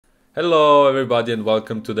Hello everybody and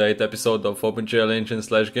welcome to the 8th episode of OpenGL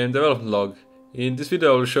engine/game development log. In this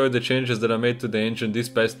video I will show you the changes that I made to the engine this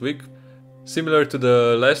past week. Similar to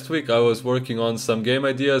the last week, I was working on some game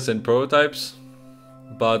ideas and prototypes,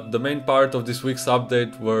 but the main part of this week's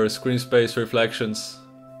update were screen space reflections.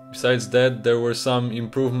 Besides that, there were some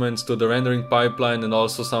improvements to the rendering pipeline and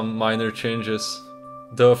also some minor changes.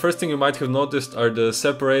 The first thing you might have noticed are the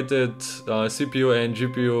separated CPU and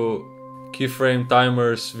GPU keyframe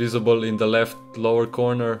timers visible in the left lower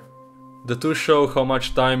corner. The two show how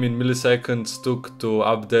much time in milliseconds took to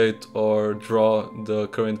update or draw the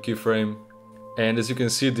current keyframe. And as you can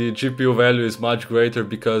see, the GPU value is much greater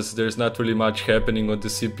because there's not really much happening on the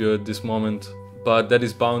CPU at this moment. But that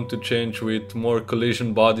is bound to change with more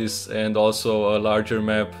collision bodies and also a larger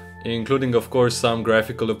map, including of course some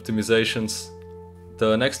graphical optimizations.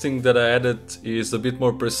 The next thing that I added is a bit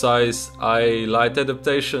more precise eye light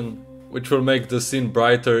adaptation, which will make the scene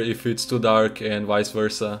brighter if it's too dark and vice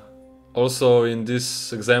versa. Also, in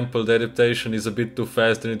this example, the adaptation is a bit too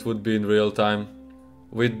fast than it would be in real time.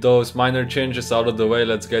 With those minor changes out of the way,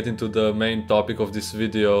 let's get into the main topic of this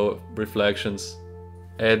video, reflections.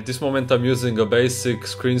 At this moment I'm using a basic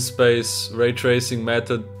screen space ray tracing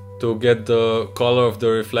method to get the color of the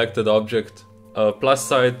reflected object. A plus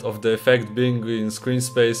side of the effect being in screen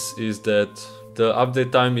space is that the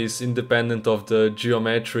update time is independent of the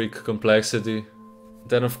geometric complexity.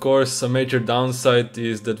 Then of course a major downside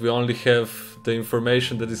is that we only have the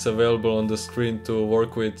information that is available on the screen to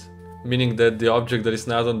work with, meaning that the object that is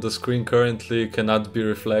not on the screen currently cannot be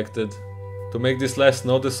reflected. To make this less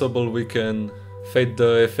noticeable, we can fade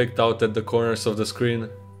the effect out at the corners of the screen.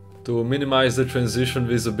 To minimize the transition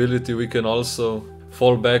visibility, we can also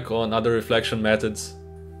fall back on other reflection methods,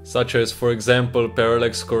 such as for example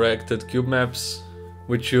parallax corrected cube maps,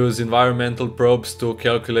 which use environmental probes to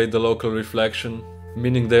calculate the local reflection,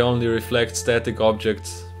 meaning they only reflect static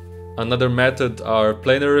objects. Another method are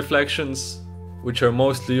planar reflections, which are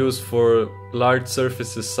mostly used for large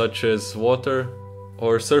surfaces such as water,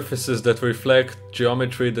 or surfaces that reflect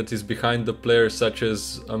geometry that is behind the player, such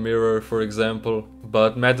as a mirror for example.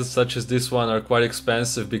 But methods such as this one are quite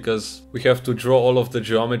expensive because we have to draw all of the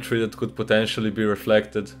geometry that could potentially be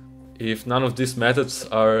reflected. If none of these methods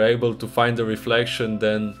are able to find the reflection,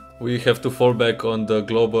 then we have to fall back on the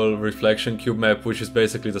global reflection cube map, which is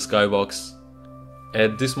basically the skybox.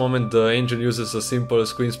 At this moment the engine uses a simple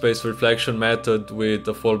screen space reflection method with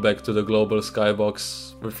a fallback to the global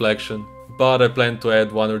skybox reflection, but I plan to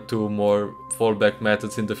add one or two more fallback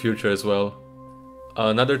methods in the future as well.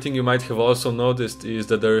 Another thing you might have also noticed is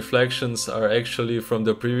that the reflections are actually from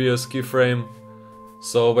the previous keyframe,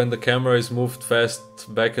 so when the camera is moved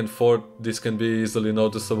fast back and forth, this can be easily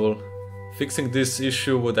noticeable. Fixing this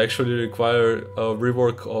issue would actually require a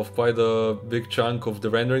rework of quite a big chunk of the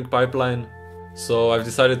rendering pipeline, so I've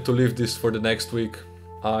decided to leave this for the next week.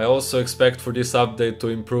 I also expect for this update to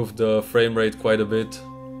improve the frame rate quite a bit.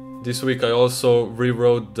 This week I also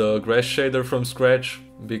rewrote the grass shader from scratch,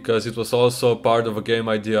 because it was also part of a game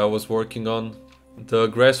idea I was working on. The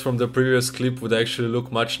grass from the previous clip would actually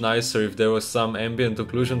look much nicer if there was some ambient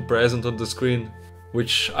occlusion present on the screen,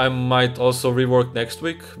 which I might also rework next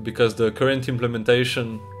week, because the current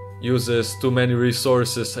implementation uses too many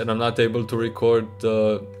resources and I'm not able to record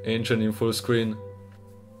the engine in full screen.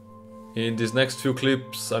 In these next few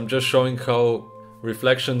clips I'm just showing how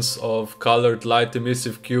reflections of colored light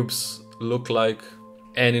emissive cubes look like,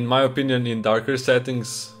 and in my opinion in darker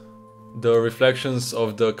settings the reflections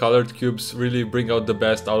of the colored cubes really bring out the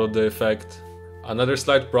best out of the effect. Another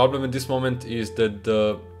slight problem at this moment is that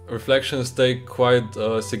the reflections take quite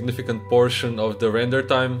a significant portion of the render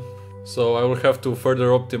time, so I will have to further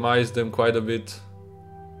optimize them quite a bit.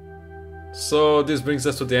 So this brings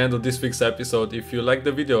us to the end of this week's episode. If you like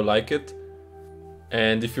the video, like it,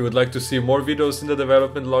 and if you would like to see more videos in the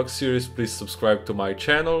development log series, please subscribe to my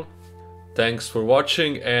channel. Thanks for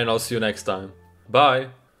watching and I'll see you next time. Bye!